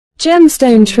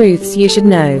Gemstone Truths You Should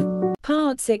Know.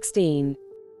 Part 16.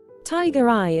 Tiger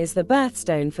Eye is the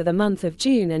birthstone for the month of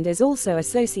June and is also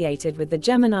associated with the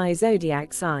Gemini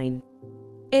zodiac sign.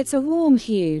 It's a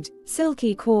warm-hued,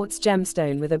 silky quartz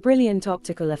gemstone with a brilliant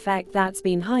optical effect that's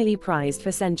been highly prized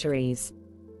for centuries.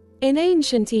 In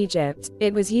ancient Egypt,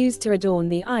 it was used to adorn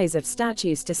the eyes of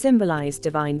statues to symbolize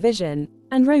divine vision,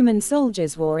 and Roman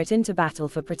soldiers wore it into battle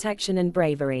for protection and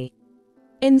bravery.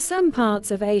 In some parts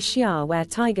of Asia where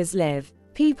tigers live,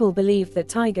 people believed that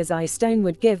tiger's eye stone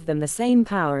would give them the same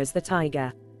power as the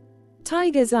tiger.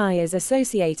 Tiger's eye is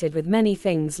associated with many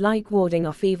things like warding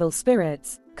off evil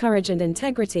spirits, courage and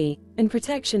integrity, and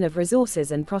protection of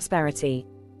resources and prosperity.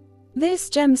 This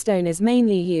gemstone is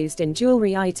mainly used in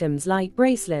jewelry items like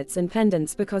bracelets and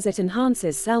pendants because it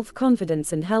enhances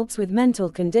self-confidence and helps with mental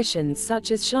conditions such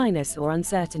as shyness or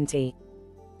uncertainty.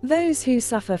 Those who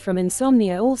suffer from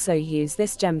insomnia also use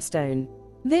this gemstone.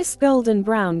 This golden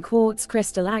brown quartz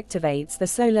crystal activates the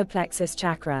solar plexus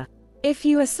chakra. If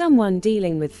you are someone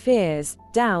dealing with fears,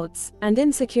 doubts, and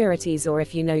insecurities, or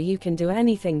if you know you can do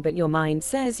anything but your mind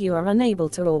says you are unable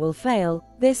to or will fail,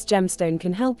 this gemstone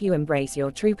can help you embrace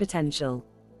your true potential.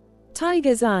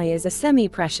 Tiger's eye is a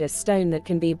semi-precious stone that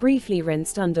can be briefly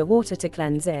rinsed under water to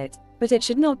cleanse it, but it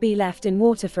should not be left in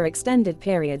water for extended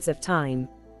periods of time.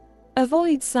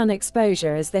 Avoid sun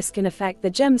exposure as this can affect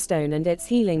the gemstone and its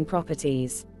healing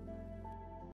properties.